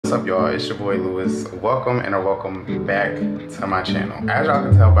What's up, y'all? It's your boy Lewis. Welcome back to my channel. As y'all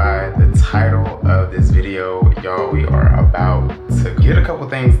can tell by the title of this video, y'all, we are about to get a couple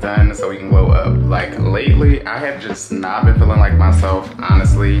things done so we can glow up. Like lately, I have just not been feeling like myself,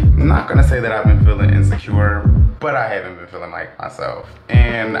 honestly. I'm not gonna say that I've been feeling insecure, but I haven't been feeling like myself.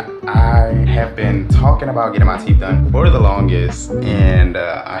 And I have been talking about getting my teeth done for the longest. And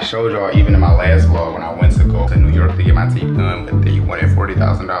I showed y'all even in my last vlog when I went to go to New York to get my teeth done, but they wanted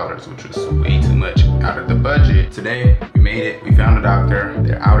 $40,000, which was way too much out of the budget. Today, we made it. We found a doctor.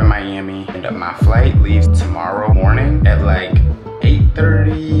 They're out in Miami. And my flight leaves tomorrow morning at like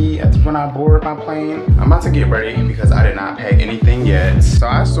 8:30. That's when I board my plane. I'm about to get ready because I did not pack anything yet. So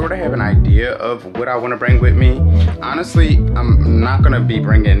I sort of have an idea of what I want to bring with me. Honestly, I'm not gonna be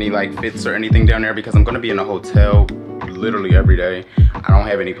bringing any like fits or anything down there because I'm gonna be in a hotel literally every day. I don't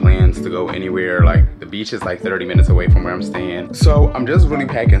have any plans to go anywhere. Like the beach is like 30 minutes away from where I'm staying. So I'm just really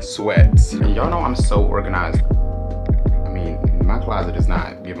packing sweats. And y'all know I'm so organized. I mean, my closet is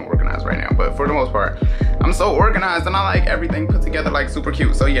not even organized right now, but for the most part, I'm so organized and I like everything put together like super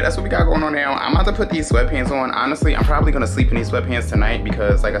cute. So yeah, that's what we got going on now. I'm about to put these sweatpants on. Honestly, I'm probably gonna sleep in these sweatpants tonight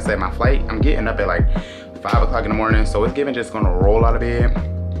because like I said, my flight, I'm getting up at like 5 o'clock in the morning. So it's giving just gonna roll out of bed,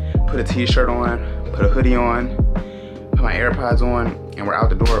 put a t-shirt on, put a hoodie on, put my AirPods on, and we're out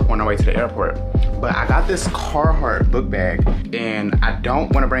the door on our way to the airport. But I got this Carhartt book bag and I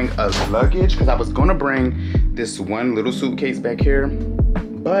don't wanna bring a luggage because I was gonna bring this one little suitcase back here,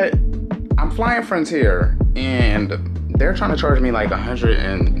 but I'm flying Frontier and they're trying to charge me like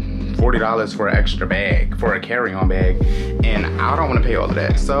 $140 for an extra bag, for a carry-on bag, and I don't want to pay all of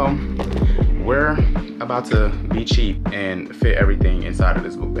that. So we're about to be cheap and fit everything inside of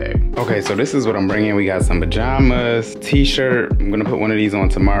this book bag. Okay, so this is what I'm bringing. We got some pajamas, t-shirt. I'm gonna put one of these on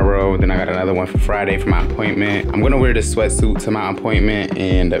tomorrow. Then I got another one for Friday for my appointment. I'm gonna wear this sweatsuit to my appointment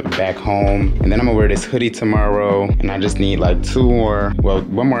and back home. And then I'm gonna wear this hoodie tomorrow. And I just need like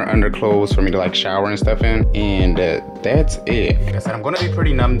one more underclothes for me to like shower and stuff in. And that's it. Like I said, I'm gonna be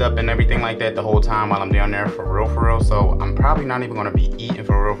pretty numbed up and everything like that the whole time while I'm down there for real. So I'm probably not even gonna be eating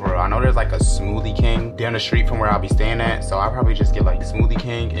for real. I know there's like a Smoothie King down the street from where I'll be staying at, so I'll probably just get like Smoothie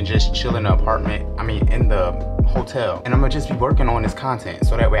King and just chill in the apartment, in the hotel. And I'm gonna just be working on this content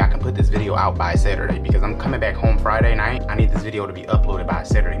so that way I can put this video out by Saturday because I'm coming back home Friday night. I need this video to be uploaded by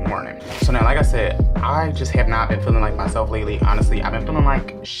Saturday morning. So now, like I said, I just have not been feeling like myself lately. Honestly, I've been feeling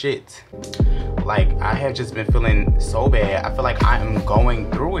like shit. Like I have just been feeling so bad. I feel like I am going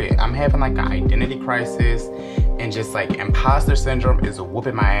through it. I'm having like an identity crisis and just like imposter syndrome is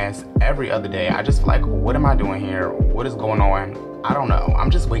whooping my ass every other day. I just feel like, what am I doing here? What is going on? I don't know.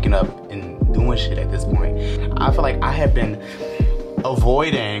 I'm just waking up and doing shit at this point. I feel like I have been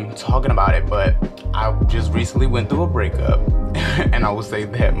avoiding talking about it, but I just recently went through a breakup and I will say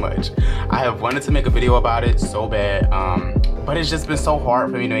that much. I have wanted to make a video about it so bad, but it's just been so hard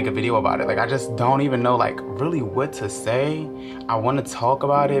for me to make a video about it. Like I just don't even know like really what to say. I want to talk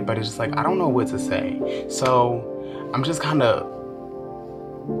about it, but it's just like I don't know what to say. So I'm just kind of,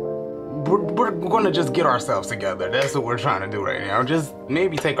 we're gonna just get ourselves together. That's what we're trying to do right now. Just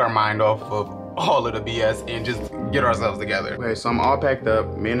maybe take our mind off of all of the BS and just get ourselves together. Okay, so I'm all packed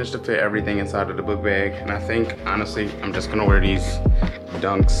up, managed to fit everything inside of the book bag, and I think honestly I'm just gonna wear these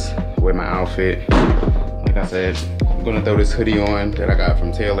dunks with my outfit. Like I said, I'm gonna throw this hoodie on that I got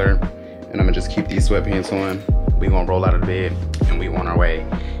from Taylor, and I'm gonna just keep these sweatpants on. We gonna roll out of the bed and we on our way.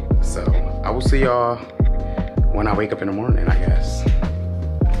 So I will see y'all when I wake up in the morning, I guess.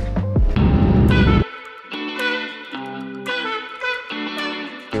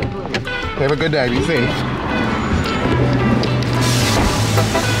 Have a good day, be safe.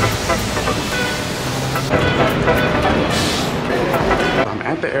 I'm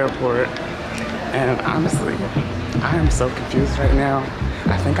at the airport, and honestly, I am so confused right now.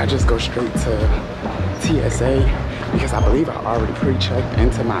 I think I just go straight to TSA because I believe I already pre-checked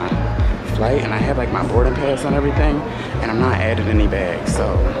into my flight and I have like my boarding pass and everything, and I'm not adding any bags,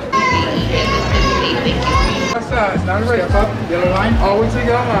 so. Stand right up, yellow line, always to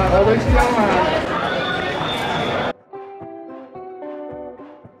your line, always to your line.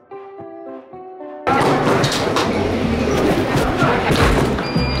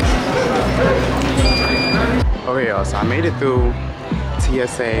 Okay y'all, so I made it through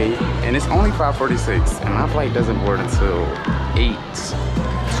TSA and it's only 5:46 and my flight doesn't board until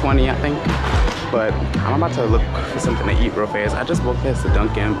 8:20 I think. But I'm about to look for something to eat real fast. I just walked past the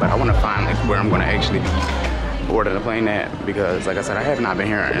Dunkin', but I want to find like where I'm going to actually be boarding the plane at because like I said, I have not been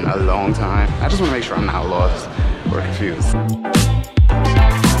here in a long time. I just want to make sure I'm not lost or confused.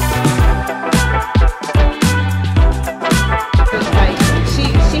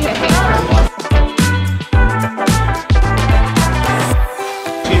 She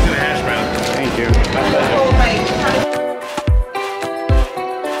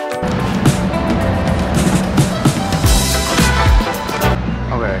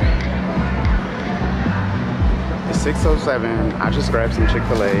 6:07. I just grabbed some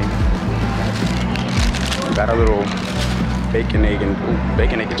Chick-fil-A. Got a little bacon, egg,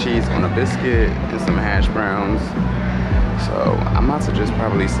 and cheese on a biscuit and some hash browns. So I'm about to just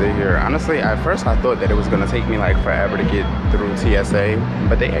probably sit here. Honestly, at first I thought that it was gonna take me like forever to get through TSA,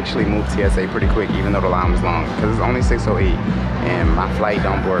 but they actually moved TSA pretty quick, even though the line was long, because it's only 6:08 and my flight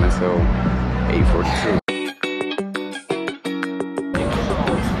don't board until 8:42.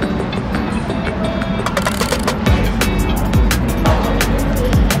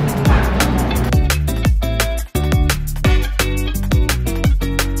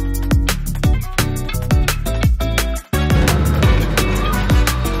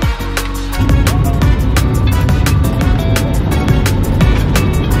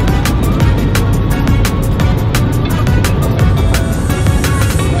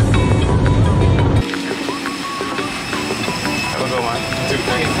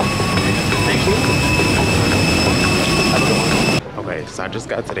 Okay, so I just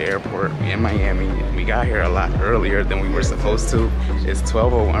got to the airport in Miami. We got here a lot earlier than we were supposed to. It's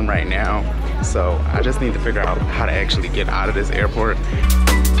 12:01 right now, so I just need to figure out how to actually get out of this airport.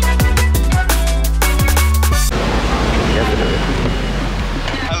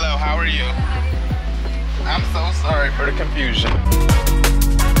 Hello, how are you? I'm so sorry for the confusion.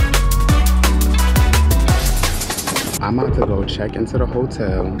 I'm about to go check into the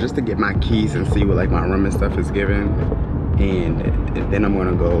hotel just to get my keys and see what like my room and stuff is given. And then I'm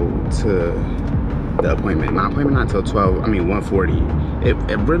gonna go to the appointment. My appointment not till 1:40.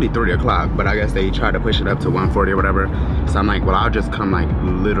 It really 3 o'clock, but I guess they tried to push it up to 1:40 or whatever. So I'm like, well, I'll just come like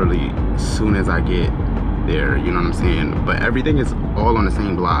literally as soon as I get there, you know what I'm saying? But everything is all on the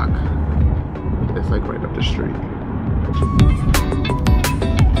same block. It's like right up the street.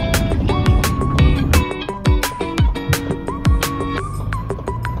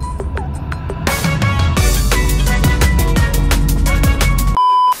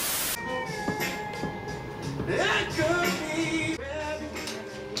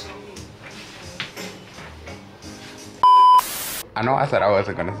 I know I said I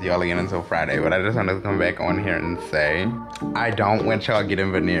wasn't gonna see y'all again until Friday, but I just wanted to come back on here and say I don't want y'all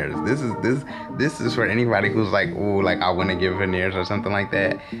getting veneers. This is for anybody who's like, ooh, like I want to get veneers or something like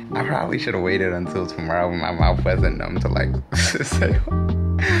that. I probably should have waited until tomorrow when my mouth wasn't numb to like say,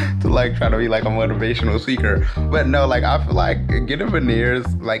 to like try to be like a motivational speaker. But no, like I feel like getting veneers,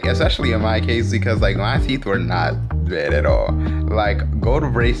 like especially in my case, because like my teeth were not bad at all. Like go the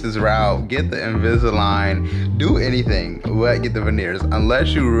braces route, get the Invisalign, do anything but get the veneers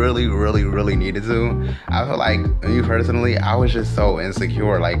unless you really needed to. I feel like me personally, I was just so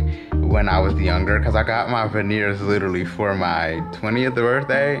insecure like when I was younger, because I got my veneers literally for my 20th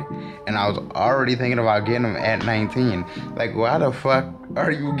birthday and I was already thinking about getting them at 19. Like why the fuck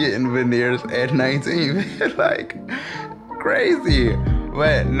are you getting veneers at 19? Like crazy.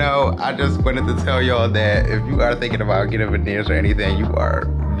 But no, I just wanted to tell y'all that if you are thinking about getting veneers or anything, you are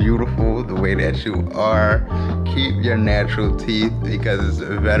beautiful the way that you are. Keep your natural teeth because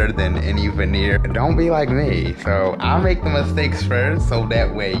it's better than any veneer. Don't be like me. So I'll make the mistakes first so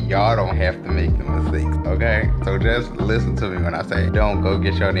that way y'all don't have to make the mistakes, okay? So just listen to me when I say don't go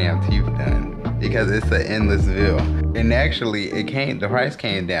get your damn teeth done, because it's an endless bill. And actually the price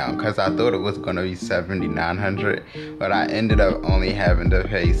came down because I thought it was gonna be $7,900, but I ended up only having to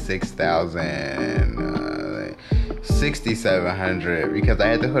pay $6,700 because I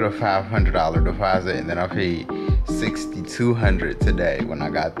had to put a $500 deposit and then I paid $6,200 today when I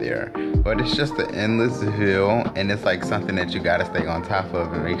got there. But it's just an endless bill, and it's like something that you gotta stay on top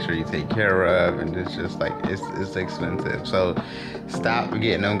of and make sure you take care of, and it's just like it's expensive. So stop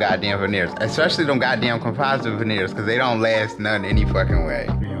getting them goddamn veneers, especially them goddamn composite veneers, because they don't last none any fucking way.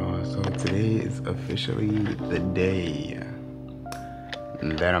 Y'all, so today is officially the day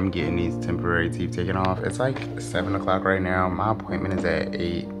that I'm getting these temporary teeth taken off. It's like 7 o'clock right now. My appointment is at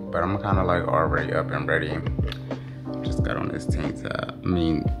 8, but I'm kind of like already up and ready. Just got on this tank top,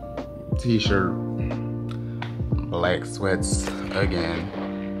 t-shirt, black sweats again.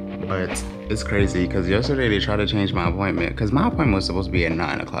 But it's crazy because yesterday they tried to change my appointment, because my appointment was supposed to be at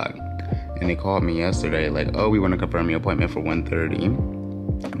 9 o'clock. And they called me yesterday like, oh, we want to confirm your appointment for 1:30.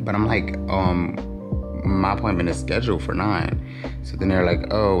 But I'm like, my appointment is scheduled for 9. So then they're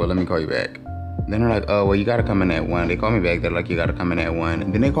like, oh, well, let me call you back. Then they're like, oh, well, you got to come in at 1. They called me back. They're like, you got to come in at 1.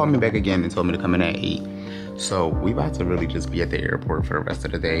 And then they called me back again and told me to come in at 8. So we about to really just be at the airport for the rest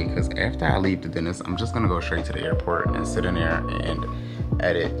of the day, because after I leave the dentist, I'm just going to go straight to the airport and sit in there and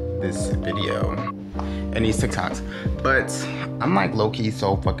edit this video and these TikToks. But I'm like low-key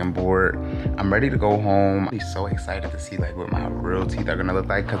so fucking bored. I'm ready to go home. I'm so excited to see like what my real teeth are going to look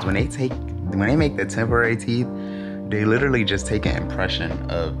like, because when they make the temporary teeth, they literally just take an impression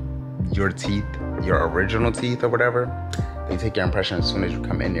of your teeth, your original teeth or whatever. They take your impression as soon as you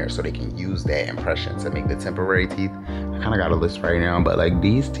come in there, so they can use that impression to make the temporary teeth. I kind of got a list right now, but like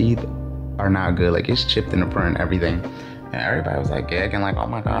these teeth are not good. Like it's chipped in the front and everything. And everybody was like gagging, like, oh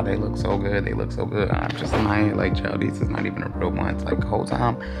my God, they look so good. They look so good. And I'm just in my head like, Joe, these is not even a real one. It's like the whole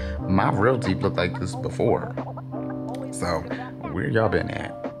time, my real teeth looked like this before. So where y'all been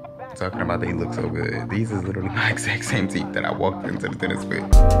at? Talking about they look so good. These is literally my exact same teeth that I walked into the dentist with.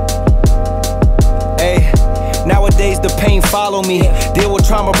 Hey, nowadays the pain follow me. Deal with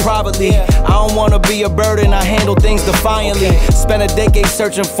trauma privately. I don't wanna be a burden, I handle things defiantly. Spent a decade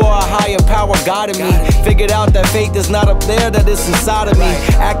searching for a higher power guiding me. Figured out that faith is not up there, that it's inside of me.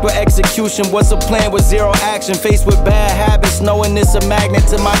 Act with execution, what's a plan with zero action? Faced with bad habits, knowing it's a magnet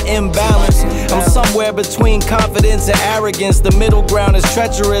to my imbalance. I'm somewhere between confidence and arrogance. The middle ground is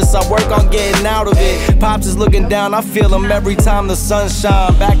treacherous, I work on getting out of it. Pops is looking down, I feel him every time the sun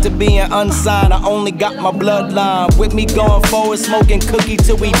shine. Back to being unsigned, I only got my bloodline with me going forward, smoking cookie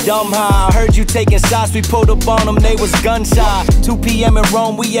till we dumb high. I heard you taking shots, we pulled up on them, they was gun shy. 2 p.m. in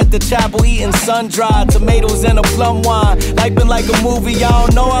Rome, we at the chapel eating sun-dried tomatoes and a plum wine. Life been like a movie, I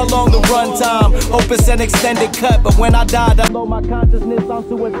don't know how long the run time. Hope it's an extended cut, but when I died, I load my consciousness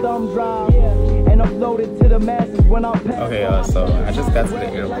onto a thumb drive and upload it to the masses when I'm past. Okay, so I just got to the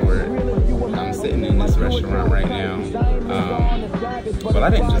airport. I'm sitting in this restaurant right now. Well, I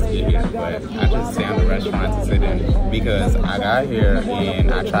didn't just get here, but I just found a restaurant to sit in because I got here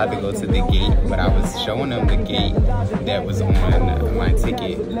and I tried to go to the gate, but I was showing them the gate that was on my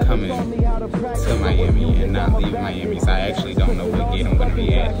ticket coming to Miami and not leaving Miami. So I actually don't know what gate I'm going to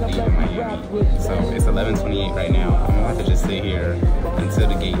be at leaving Miami. So it's 11:28 right now. I'm about to just sit here until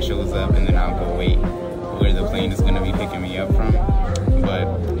the gate shows up, and then I'll go wait where the plane is going to be picking me up from. But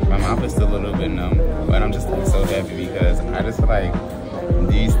my mouth is still a little bit numb, but I'm just like so happy because I just feel like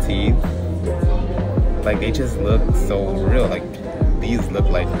these teeth, like they just look so real. Like these look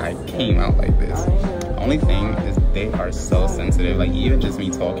like I came out like this. Only thing is they are so sensitive. Like even just me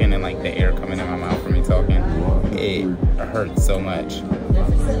talking and like the air coming in my mouth from me talking, it hurts so much.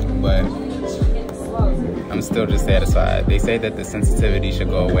 But I'm still just satisfied. They say that the sensitivity should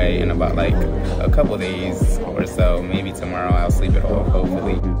go away in about like a couple days or so. Maybe tomorrow I'll sleep it off,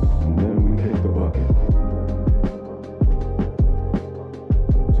 hopefully.